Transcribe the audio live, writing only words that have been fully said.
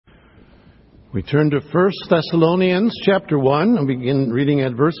We turn to 1 Thessalonians chapter 1 and begin reading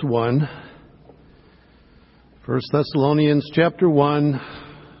at verse 1. 1 Thessalonians chapter 1,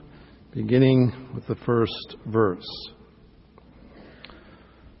 beginning with the first verse.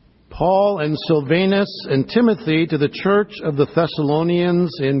 Paul and Silvanus and Timothy to the church of the Thessalonians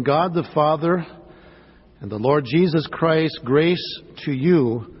in God the Father and the Lord Jesus Christ, grace to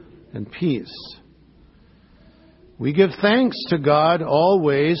you and peace. We give thanks to God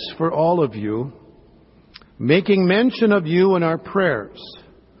always for all of you, making mention of you in our prayers,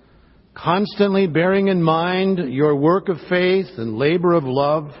 constantly bearing in mind your work of faith and labor of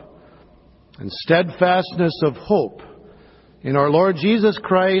love and steadfastness of hope in our Lord Jesus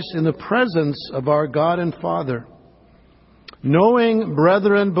Christ in the presence of our God and Father, knowing,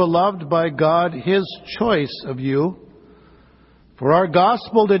 brethren, beloved by God, His choice of you. For our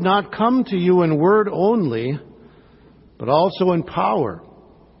gospel did not come to you in word only, but also in power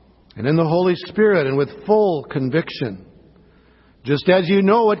and in the Holy Spirit and with full conviction, just as you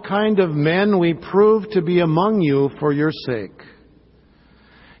know what kind of men we proved to be among you for your sake.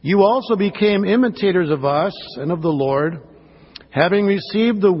 You also became imitators of us and of the Lord, having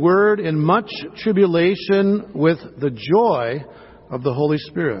received the word in much tribulation with the joy of the Holy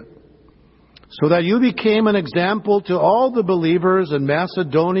Spirit, so that you became an example to all the believers in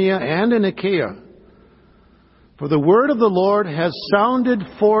Macedonia and in Achaia. For the word of the Lord has sounded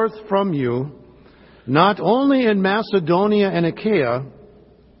forth from you, not only in Macedonia and Achaia,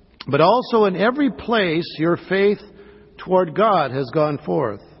 but also in every place your faith toward God has gone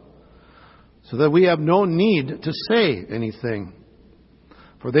forth, so that we have no need to say anything.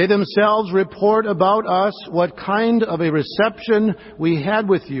 For they themselves report about us what kind of a reception we had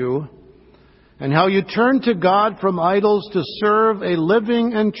with you, and how you turned to God from idols to serve a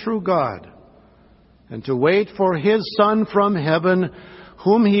living and true God, and to wait for His Son from heaven,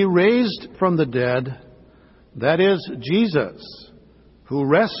 whom He raised from the dead, that is, Jesus, who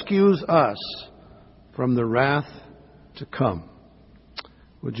rescues us from the wrath to come.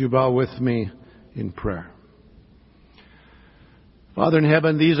 Would you bow with me in prayer? Father in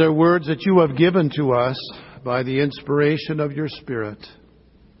heaven, these are words that you have given to us by the inspiration of your Spirit.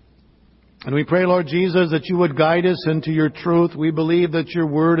 And we pray, Lord Jesus, that you would guide us into your truth. We believe that your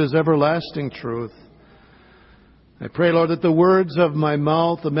word is everlasting truth. I pray, Lord, that the words of my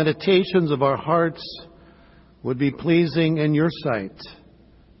mouth, the meditations of our hearts would be pleasing in your sight.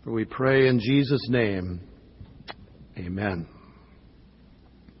 For we pray in Jesus' name. Amen.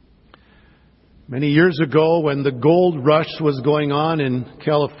 Many years ago, when the gold rush was going on in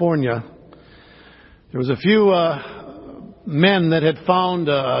California, there was a few men that had found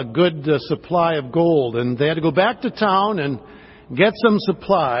a good supply of gold, and they had to go back to town and get some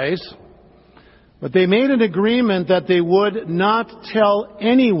supplies. But they made an agreement that they would not tell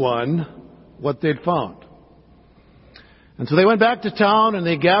anyone what they'd found. And so they went back to town and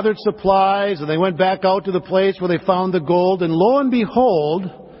they gathered supplies and they went back out to the place where they found the gold. And lo and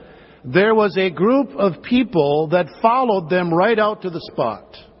behold, there was a group of people that followed them right out to the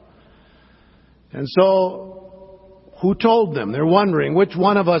spot. And so, who told them? They're wondering, which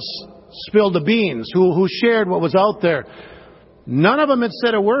one of us spilled the beans? Who shared what was out there? None of them had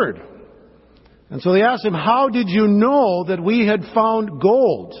said a word. And so they asked him, how did you know that we had found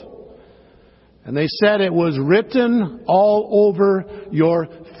gold? And they said, it was written all over your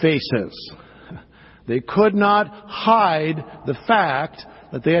faces. They could not hide the fact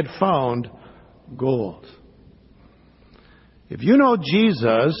that they had found gold. If you know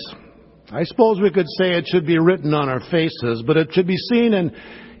Jesus, I suppose we could say it should be written on our faces, but it should be seen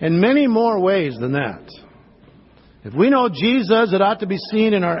in many more ways than that. If we know Jesus, it ought to be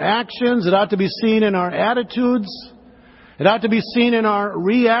seen in our actions. It ought to be seen in our attitudes. It ought to be seen in our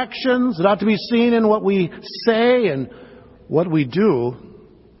reactions. It ought to be seen in what we say and what we do.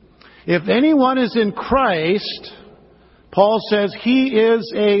 If anyone is in Christ, Paul says he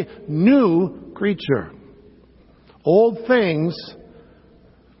is a new creature. Old things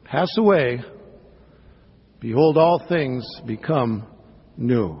pass away. Behold, all things become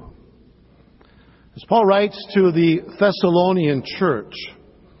new. As Paul writes to the Thessalonian church,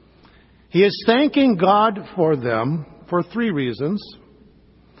 he is thanking God for them for three reasons.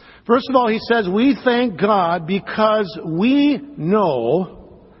 First of all, he says, we thank God because we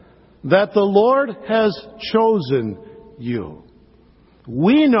know that the Lord has chosen you.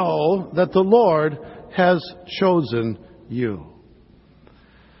 We know that the Lord has chosen you.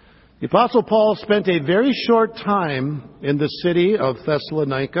 The Apostle Paul spent a very short time in the city of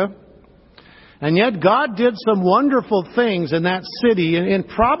Thessalonica. And yet God did some wonderful things in that city in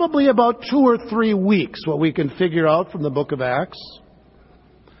probably about 2 or 3 weeks, what we can figure out from the book of Acts.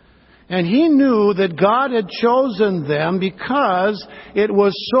 And he knew that God had chosen them because it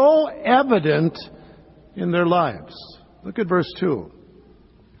was so evident in their lives. Look at verse 2.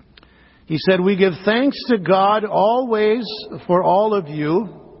 He said, "We give thanks to God always for all of you,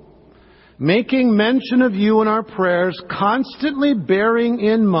 making mention of you in our prayers, constantly bearing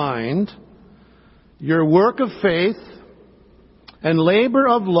in mind your work of faith and labor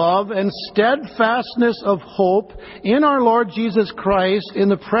of love and steadfastness of hope in our Lord Jesus Christ in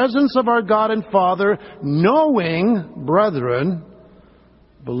the presence of our God and Father, knowing, brethren,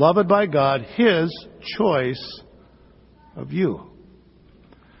 beloved by God, His choice of you."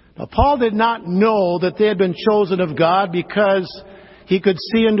 Now, Paul did not know that they had been chosen of God because he could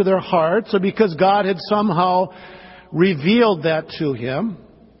see into their hearts or because God had somehow revealed that to him.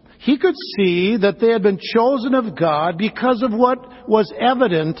 He could see that they had been chosen of God because of what was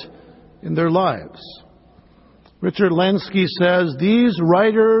evident in their lives. Richard Lenski says, "These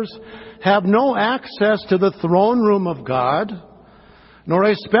writers have no access to the throne room of God, nor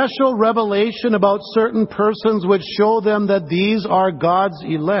a special revelation about certain persons which show them that these are God's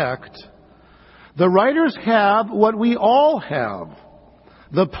elect. The writers have what we all have,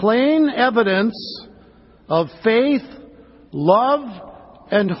 the plain evidence of faith, love,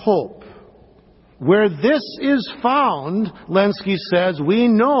 and hope. Where this is found," Lenski says, "we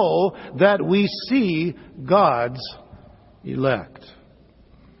know that we see God's elect."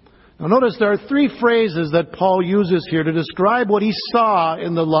 Now notice there are three phrases that Paul uses here to describe what he saw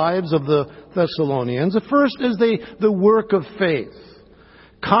in the lives of the Thessalonians. The first is the work of faith.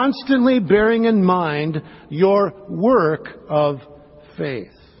 Constantly bearing in mind your work of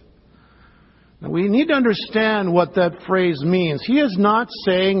faith. Now we need to understand what that phrase means. He is not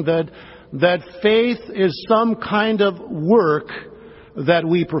saying that faith is some kind of work that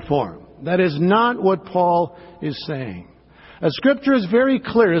we perform. That is not what Paul is saying. Scripture is very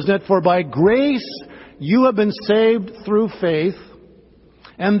clear, isn't it? "For by grace you have been saved through faith,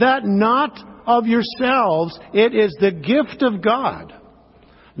 and that not of yourselves, it is the gift of God,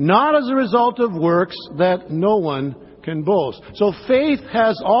 not as a result of works, that no one can boast." So faith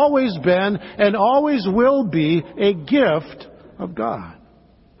has always been and always will be a gift of God.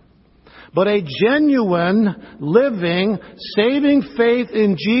 But a genuine, living, saving faith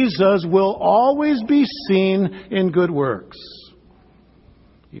in Jesus will always be seen in good works.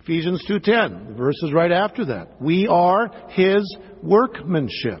 Ephesians 2:10, the verses right after that. "We are His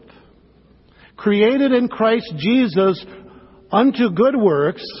workmanship, created in Christ Jesus unto good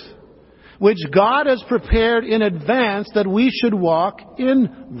works, which God has prepared in advance that we should walk in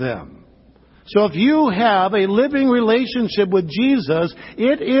them." So if you have a living relationship with Jesus,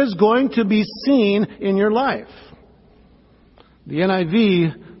 it is going to be seen in your life. The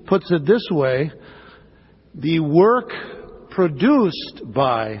NIV puts it this way: the work produced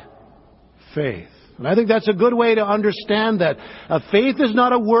by faith. And I think that's a good way to understand that. Faith is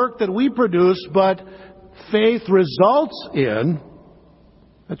not a work that we produce, but faith results in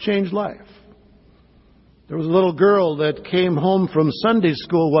a changed life. There was a little girl that came home from Sunday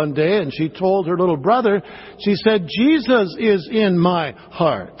school one day, and she told her little brother, she said, "Jesus is in my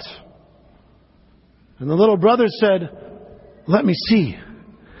heart." And the little brother said, "Let me see."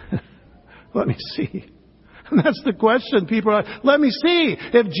 Let me see. And that's the question people are, let me see.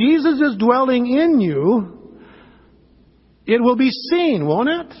 If Jesus is dwelling in you, it will be seen, won't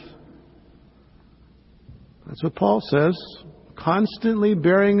it? That's what Paul says. Constantly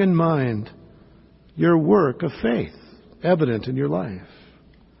bearing in mind your work of faith, evident in your life.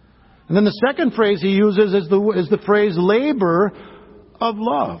 And then the second phrase he uses is the phrase labor of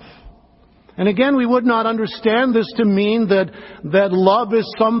love. And again, we would not understand this to mean that love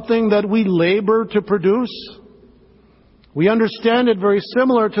is something that we labor to produce. We understand it very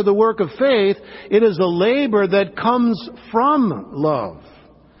similar to the work of faith. It is a labor that comes from love.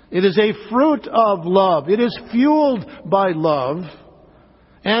 It is a fruit of love. It is fueled by love.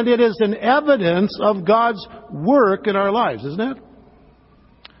 And it is an evidence of God's work in our lives, isn't it?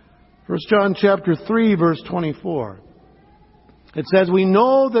 1 John chapter 3, verse 24. It says, "We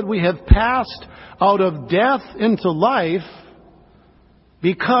know that we have passed out of death into life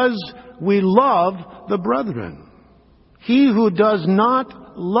because we love the brethren. He who does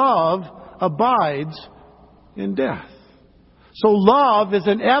not love abides in death." So love is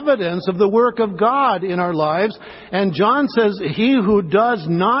an evidence of the work of God in our lives. And John says, he who does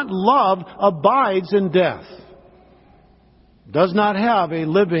not love abides in death. Does not have a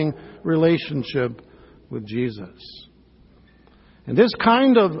living relationship with Jesus. And this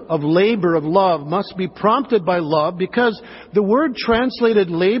kind of labor of love must be prompted by love, because the word translated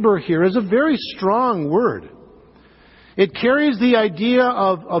labor here is a very strong word. It carries the idea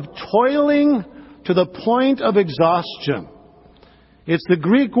of toiling to the point of exhaustion. It's the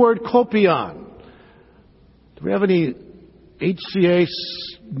Greek word kopion. Do we have any HCA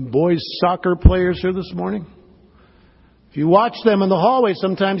boys soccer players here this morning? If you watch them in the hallway,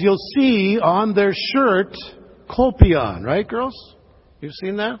 sometimes you'll see on their shirt, kopion, right, girls? You've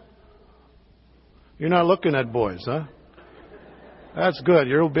seen that? You're not looking at boys, huh? That's good.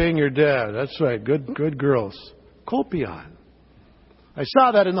 You're obeying your dad. That's right. Good girls. Kopion. I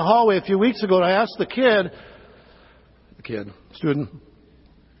saw that in the hallway a few weeks ago, and I asked the student,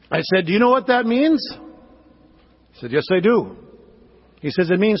 I said, do you know what that means? He said, yes, I do. He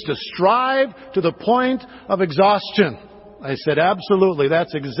says, it means to strive to the point of exhaustion. I said, absolutely.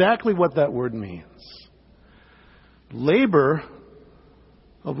 That's exactly what that word means. Labor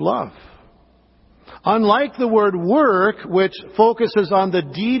of love. Unlike the word work, which focuses on the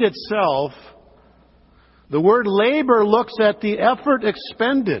deed itself, the word labor looks at the effort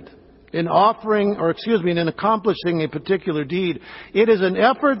expended in accomplishing a particular deed. It is an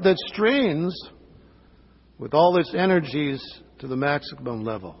effort that strains with all its energies to the maximum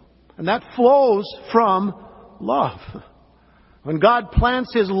level. And that flows from love. When God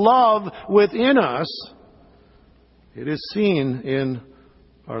plants His love within us, it is seen in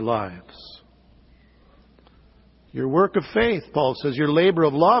our lives. Your work of faith, Paul says, your labor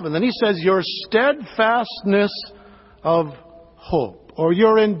of love. And then he says, your steadfastness of hope, or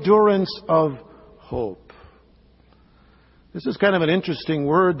your endurance of hope. This is kind of an interesting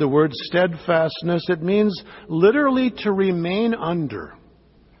word, the word steadfastness. It means literally to remain under.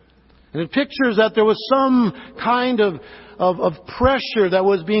 And it pictures that there was some kind of pressure that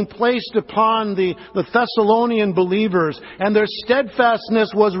was being placed upon the Thessalonian believers, and their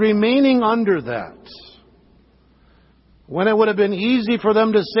steadfastness was remaining under that. When it would have been easy for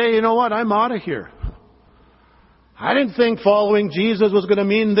them to say, you know what, I'm out of here. I didn't think following Jesus was going to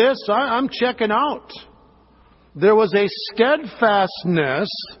mean this. I'm checking out. There was a steadfastness,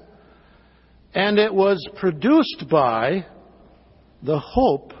 and it was produced by the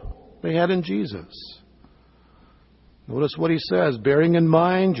hope they had in Jesus. Notice what he says, bearing in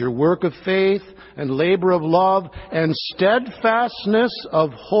mind your work of faith and labor of love and steadfastness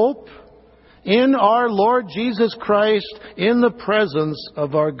of hope in our Lord Jesus Christ, in the presence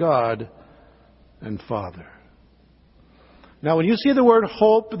of our God and Father. Now, when you see the word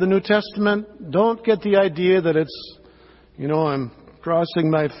hope in the New Testament, don't get the idea that it's, I'm crossing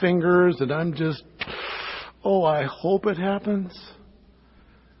my fingers and I'm just, I hope it happens.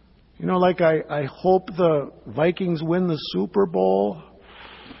 Like I hope the Vikings win the Super Bowl.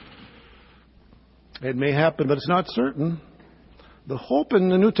 It may happen, but it's not certain. The hope in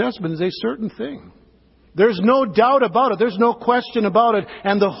the New Testament is a certain thing. There's no doubt about it. There's no question about it.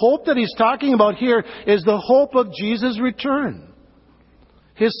 And the hope that he's talking about here is the hope of Jesus' return,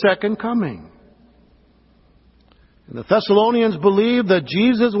 His second coming. And the Thessalonians believed that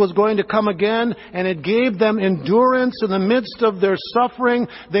Jesus was going to come again, and it gave them endurance in the midst of their suffering.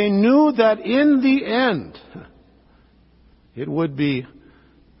 They knew that in the end, it would be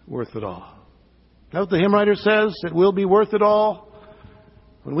worth it all. That's what the hymn writer says. It will be worth it all.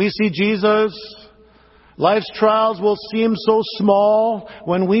 When we see Jesus, life's trials will seem so small.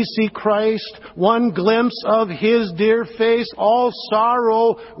 When we see Christ, one glimpse of His dear face, all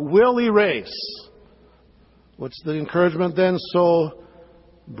sorrow will erase. What's the encouragement then? So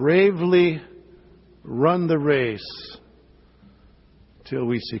bravely run the race till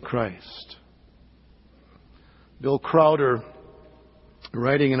we see Christ. Bill Crowder,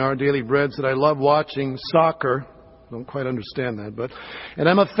 writing in Our Daily Bread, said, I love watching soccer. Don't quite understand that, and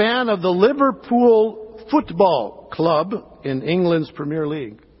I'm a fan of the Liverpool Football Club in England's Premier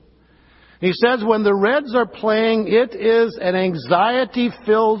League. He says, when the Reds are playing, it is an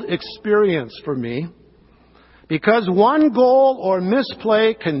anxiety-filled experience for me because one goal or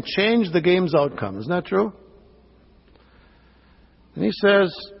misplay can change the game's outcome. Isn't that true? And he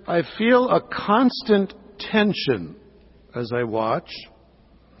says, I feel a constant tension as I watch.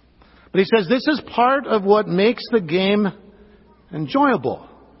 But he says this is part of what makes the game enjoyable.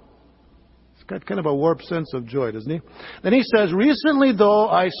 He's got kind of a warped sense of joy, doesn't he? Then he says, recently, though,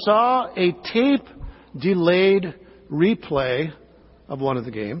 I saw a tape-delayed replay of one of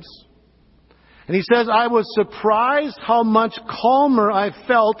the games. And he says, I was surprised how much calmer I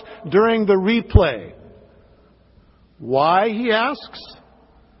felt during the replay. Why, he asks?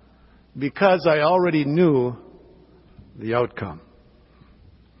 Because I already knew the outcome.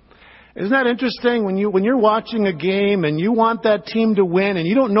 Isn't that interesting when you're watching a game and you want that team to win and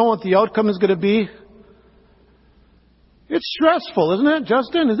you don't know what the outcome is going to be? It's stressful, isn't it,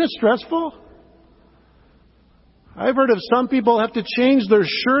 Justin? Is it stressful? I've heard of some people have to change their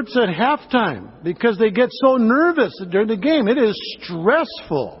shirts at halftime because they get so nervous during the game. It is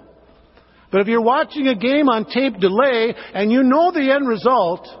stressful. But if you're watching a game on tape delay and you know the end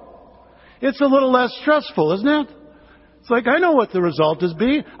result, it's a little less stressful, isn't it? It's like, I know what the result is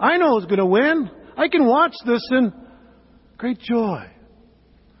be. I know who's going to win. I can watch this in great joy.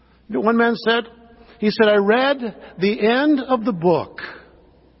 You know, one man said, I read the end of the book,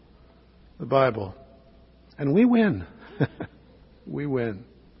 the Bible, and we win. We win.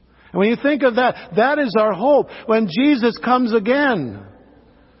 And when you think of that, that is our hope. When Jesus comes again,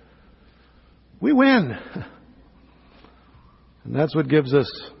 we win. And that's what gives us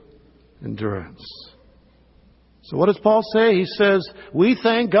endurance. So what does Paul say? He says, we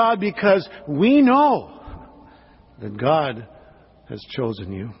thank God because we know that God has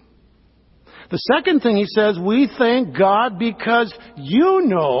chosen you. The second thing he says, we thank God because you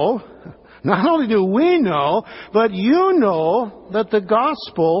know, not only do we know, but you know that the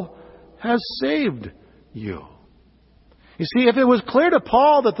gospel has saved you. You see, if it was clear to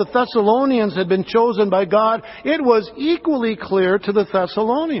Paul that the Thessalonians had been chosen by God, it was equally clear to the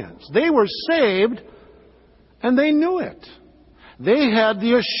Thessalonians. They were saved, and they knew it. They had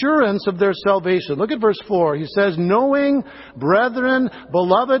the assurance of their salvation. Look at verse 4. He says, knowing, brethren,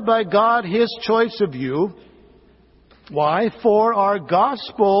 beloved by God, His choice of you. Why? For our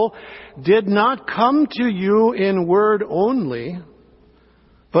gospel did not come to you in word only,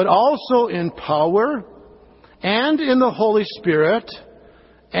 but also in power, and in the Holy Spirit,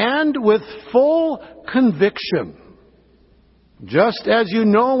 and with full conviction, just as you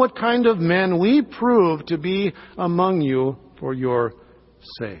know what kind of men we prove to be among you for your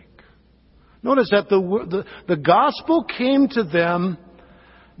sake. Notice that the gospel came to them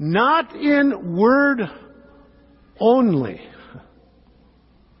not in word only.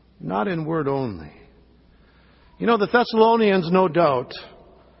 Not in word only. You know, the Thessalonians, no doubt,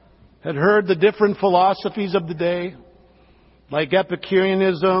 had heard the different philosophies of the day, like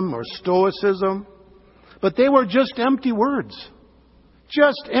Epicureanism or Stoicism, but they were just empty words.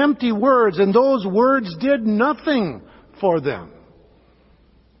 Just empty words, and those words did nothing for them.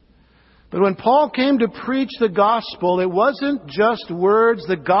 But when Paul came to preach the gospel, it wasn't just words.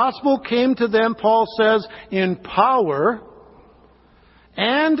 The gospel came to them, Paul says, in power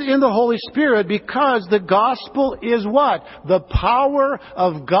and in the Holy Spirit, because the gospel is what? The power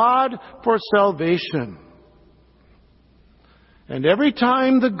of God for salvation. And every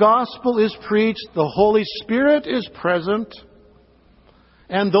time the gospel is preached, the Holy Spirit is present,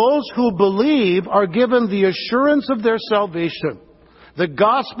 and those who believe are given the assurance of their salvation. The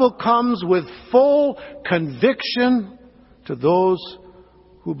gospel comes with full conviction to those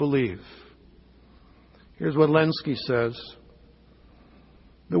who believe. Here's what Lenski says.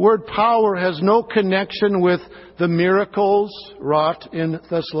 The word power has no connection with the miracles wrought in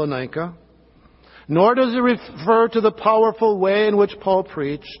Thessalonica, nor does it refer to the powerful way in which Paul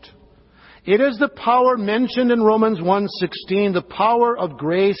preached. It is the power mentioned in Romans 1:16, the power of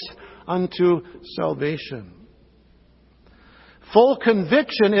grace unto salvation. Full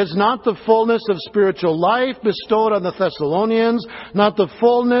conviction is not the fullness of spiritual life bestowed on the Thessalonians, not the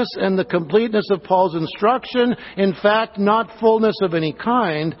fullness and the completeness of Paul's instruction, in fact, not fullness of any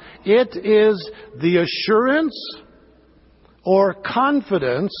kind. It is the assurance or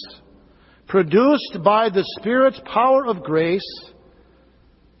confidence produced by the Spirit's power of grace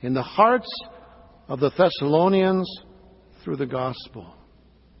in the hearts of the Thessalonians through the gospel.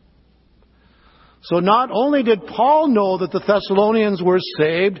 So not only did Paul know that the Thessalonians were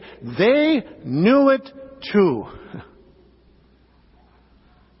saved, they knew it too.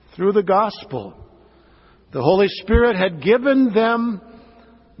 Through the gospel, the Holy Spirit had given them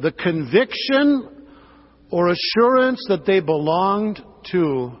the conviction or assurance that they belonged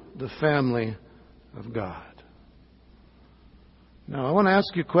to the family of God. Now, I want to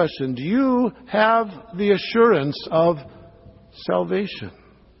ask you a question. Do you have the assurance of salvation?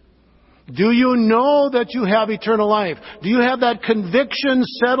 Do you know that you have eternal life? Do you have that conviction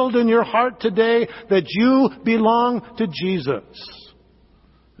settled in your heart today that you belong to Jesus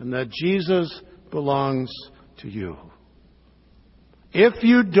and that Jesus belongs to you? If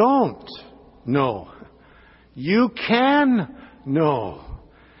you don't know, you can know.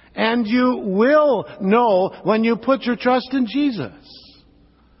 And you will know when you put your trust in Jesus.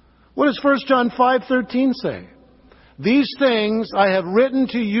 What does 1 John 5:13 say? These things I have written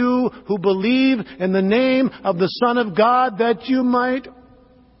to you who believe in the name of the Son of God, that you might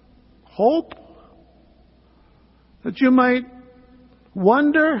hope, that you might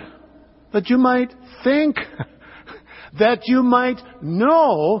wonder, that you might think, that you might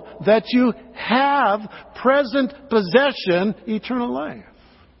know that you have present possession, eternal life.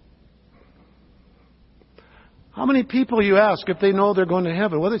 How many people you ask if they know they're going to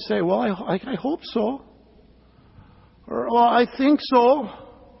heaven? Well, they say, well, I hope so. Or, well, I think so.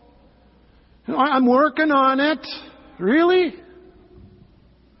 I'm working on it. Really?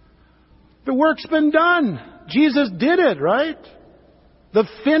 The work's been done. Jesus did it, right? The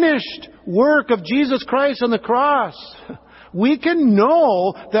finished work of Jesus Christ on the cross. We can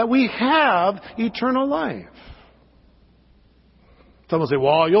know that we have eternal life. Someone will say,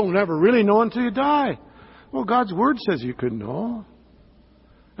 well, you'll never really know until you die. Well, God's Word says you can know.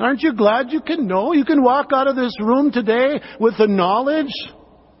 Aren't you glad you can know? You can walk out of this room today with the knowledge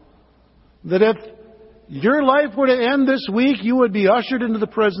that if your life were to end this week, you would be ushered into the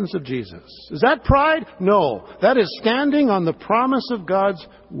presence of Jesus. Is that pride? No. That is standing on the promise of God's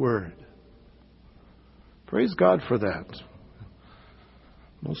Word. Praise God for that.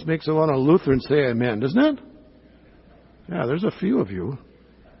 Most makes a lot of Lutherans say amen, doesn't it? Yeah, there's a few of you.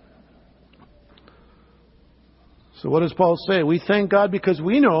 So what does Paul say? We thank God because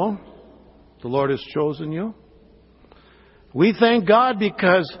we know the Lord has chosen you. We thank God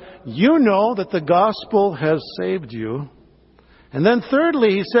because you know that the gospel has saved you. And then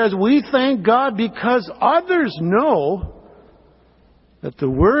thirdly, he says, we thank God because others know that the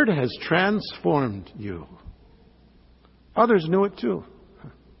Word has transformed you. Others knew it too.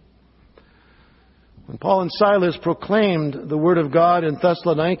 When Paul and Silas proclaimed the Word of God in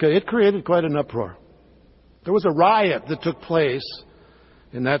Thessalonica, it created quite an uproar. There was a riot that took place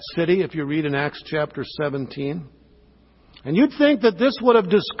in that city, if you read in Acts chapter 17. And you'd think that this would have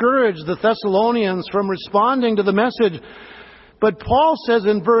discouraged the Thessalonians from responding to the message. But Paul says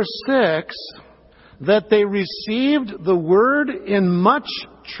in verse 6 that they received the Word in much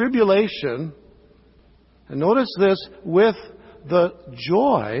tribulation. And notice this, with the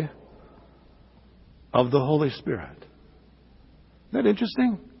joy of the Holy Spirit. Isn't that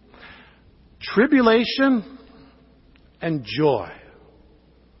interesting? Tribulation and joy.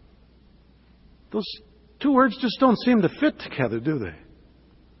 Those two words just don't seem to fit together, do they?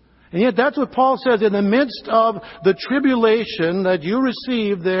 And yet that's what Paul says. In the midst of the tribulation that you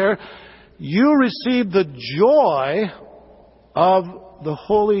receive there, you receive the joy of the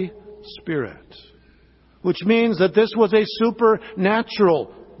Holy Spirit. Which means that this was a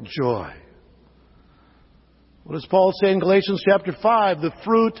supernatural joy. What does Paul say in Galatians chapter 5? The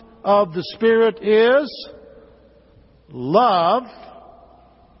fruit of the Spirit is love,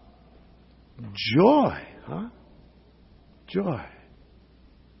 joy. Joy.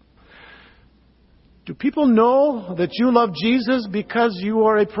 Do people know that you love Jesus because you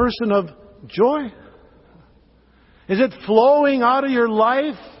are a person of joy? Is it flowing out of your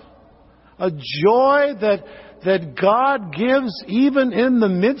life? A joy that God gives even in the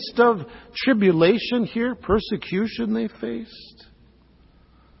midst of tribulation here, persecution they faced?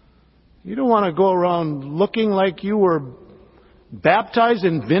 You don't want to go around looking like you were baptized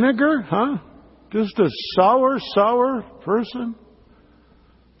in vinegar, huh? Just a sour person.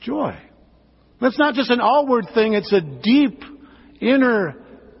 Joy. That's not just an outward thing, it's a deep inner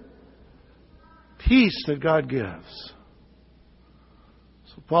peace that God gives.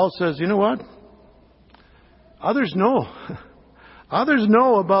 So Paul says, you know what? Others know. Others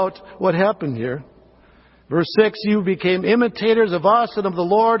know about what happened here. Verse 6, you became imitators of us and of the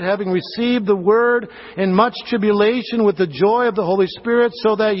Lord, having received the Word in much tribulation with the joy of the Holy Spirit,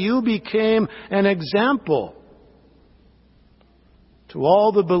 so that you became an example to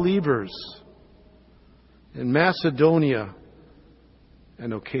all the believers in Macedonia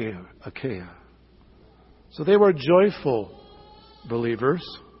and Achaia. So they were joyful believers.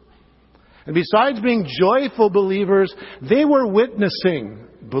 And besides being joyful believers, they were witnessing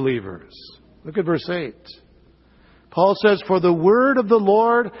believers. Look at verse 8. Paul says, for the word of the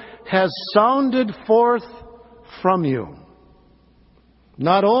Lord has sounded forth from you.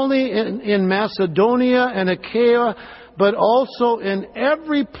 Not only in Macedonia and Achaia, but also in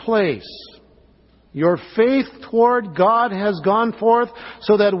every place. Your faith toward God has gone forth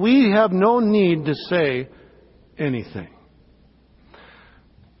so that we have no need to say anything.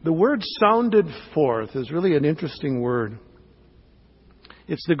 The word sounded forth is really an interesting word.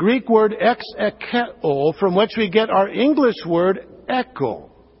 It's the Greek word exekeo, from which we get our English word echo.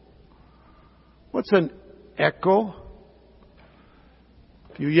 What's an echo?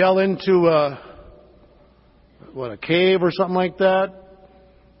 If you yell into a cave or something like that,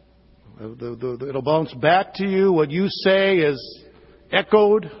 it'll bounce back to you. What you say is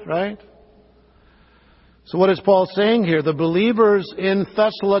echoed, right? So what is Paul saying here? The believers in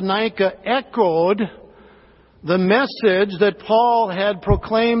Thessalonica echoed the message that Paul had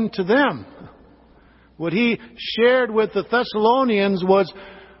proclaimed to them. What he shared with the Thessalonians was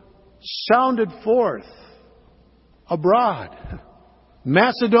sounded forth abroad.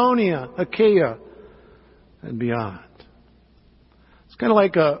 Macedonia, Achaia, and beyond. It's kind of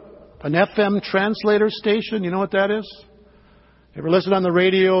like an FM translator station. You know what that is? You ever listen on the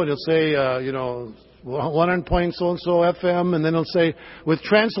radio and it'll say, 100 point so-and-so FM, and then it'll say, with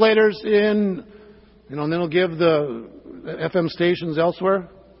translators in, and then it'll give the FM stations elsewhere.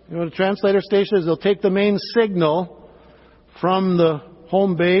 You know what a translator station is? They'll take the main signal from the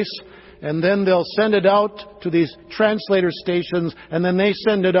home base, and then they'll send it out to these translator stations, and then they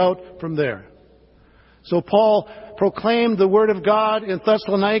send it out from there. So Paul proclaimed the Word of God in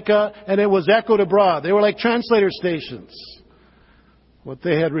Thessalonica, and it was echoed abroad. They were like translator stations. What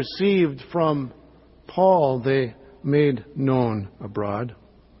they had received from Paul, they made known abroad.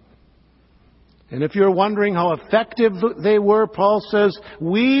 And if you're wondering how effective they were, Paul says,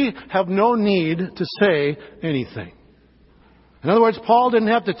 we have no need to say anything. In other words, Paul didn't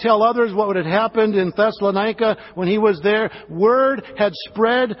have to tell others what had happened in Thessalonica when he was there. Word had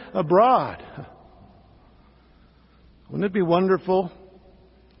spread abroad. Wouldn't it be wonderful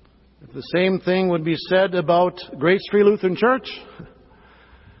if the same thing would be said about Grace Free Lutheran Church?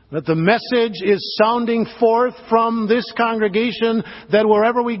 That the message is sounding forth from this congregation, that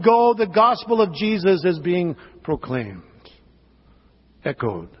wherever we go, the gospel of Jesus is being proclaimed,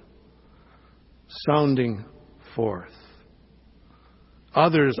 echoed, sounding forth.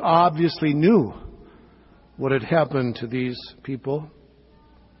 Others obviously knew what had happened to these people.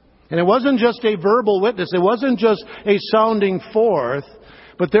 And it wasn't just a verbal witness. It wasn't just a sounding forth,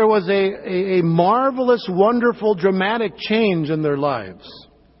 but there was a marvelous, wonderful, dramatic change in their lives.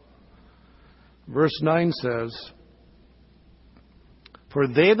 Verse 9 says, for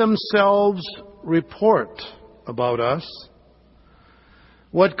they themselves report about us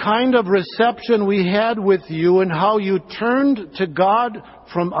what kind of reception we had with you and how you turned to God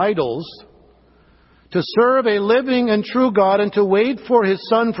from idols to serve a living and true God and to wait for His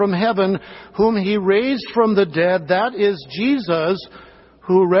Son from heaven, whom He raised from the dead. That is Jesus,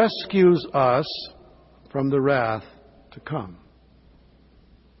 who rescues us from the wrath to come.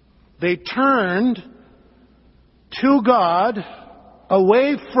 They turned to God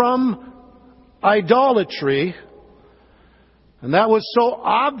away from idolatry, and that was so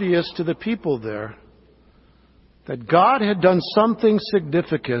obvious to the people there that God had done something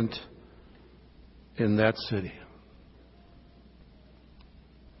significant in that city.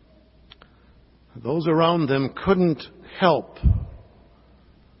 Those around them couldn't help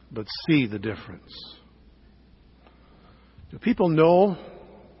but see the difference. Do people know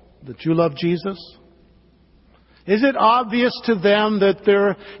that you love Jesus? Is it obvious to them that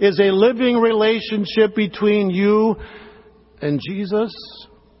there is a living relationship between you and Jesus?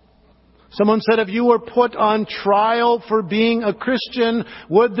 Someone said, if you were put on trial for being a Christian,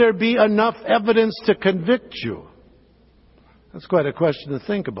 would there be enough evidence to convict you? That's quite a question to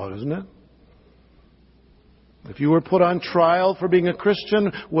think about, isn't it? If you were put on trial for being a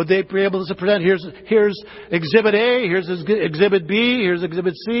Christian, would they be able to present, here's Exhibit A, here's Exhibit B, here's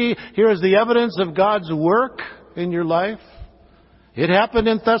Exhibit C, here's the evidence of God's work in your life? It happened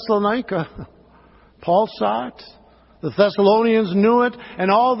in Thessalonica. Paul saw it. The Thessalonians knew it, and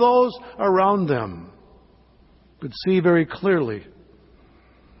all those around them could see very clearly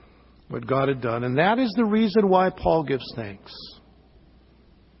what God had done. And that is the reason why Paul gives thanks.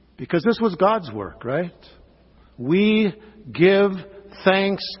 Because this was God's work, right? We give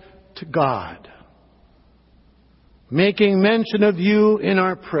thanks to God, making mention of you in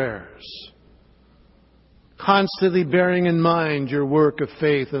our prayers, constantly bearing in mind your work of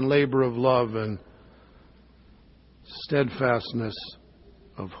faith and labor of love and steadfastness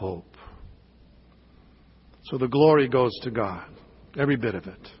of hope. So the glory goes to God, every bit of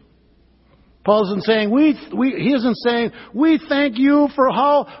it. Paul isn't saying, he isn't saying, we thank you for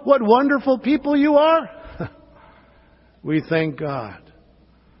what wonderful people you are. We thank God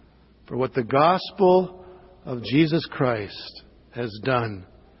for what the gospel of Jesus Christ has done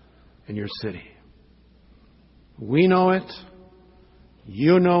in your city. We know it.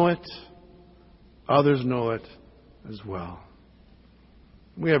 You know it. Others know it as well.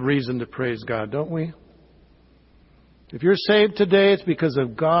 We have reason to praise God, don't we? If you're saved today, it's because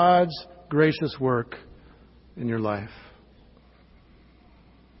of God's gracious work in your life.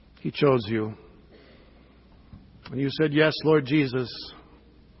 He chose you. And you said, yes, Lord Jesus,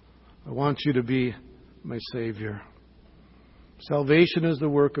 I want you to be my Savior. Salvation is the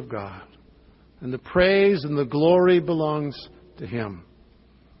work of God. And the praise and the glory belongs to Him.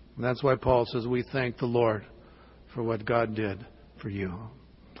 And that's why Paul says we thank the Lord for what God did for you.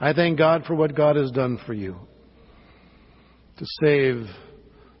 I thank God for what God has done for you to save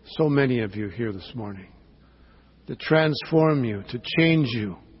so many of you here this morning, to transform you, to change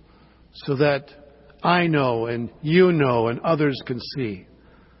you, so that I know and you know and others can see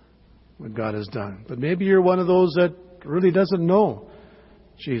what God has done. But maybe you're one of those that really doesn't know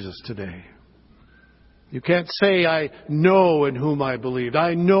Jesus today. You can't say, I know in whom I believed.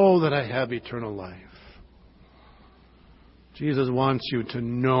 I know that I have eternal life. Jesus wants you to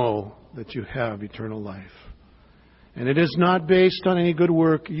know that you have eternal life. And it is not based on any good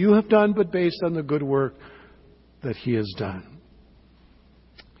work you have done, but based on the good work that He has done.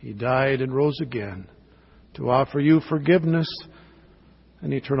 He died and rose again to offer you forgiveness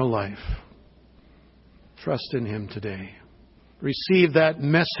and eternal life. Trust in Him today. Receive that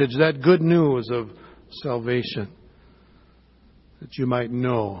message, that good news of salvation, that you might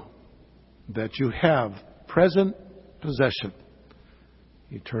know that you have present possession,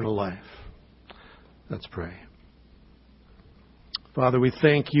 eternal life. Let's pray. Father, we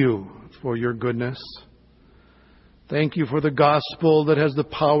thank you for your goodness. Thank you for the gospel that has the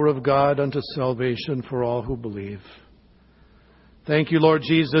power of God unto salvation for all who believe. Thank you, Lord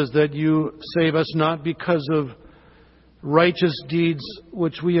Jesus, that you save us not because of righteous deeds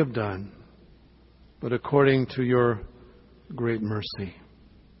which we have done, but according to your great mercy.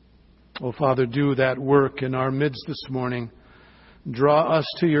 Oh, Father, do that work in our midst this morning. Draw us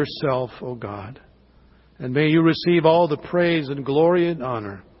to yourself, O God. And may you receive all the praise and glory and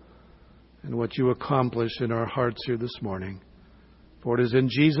honor in what you accomplish in our hearts here this morning. For it is in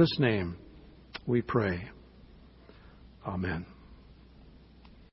Jesus' name we pray. Amen.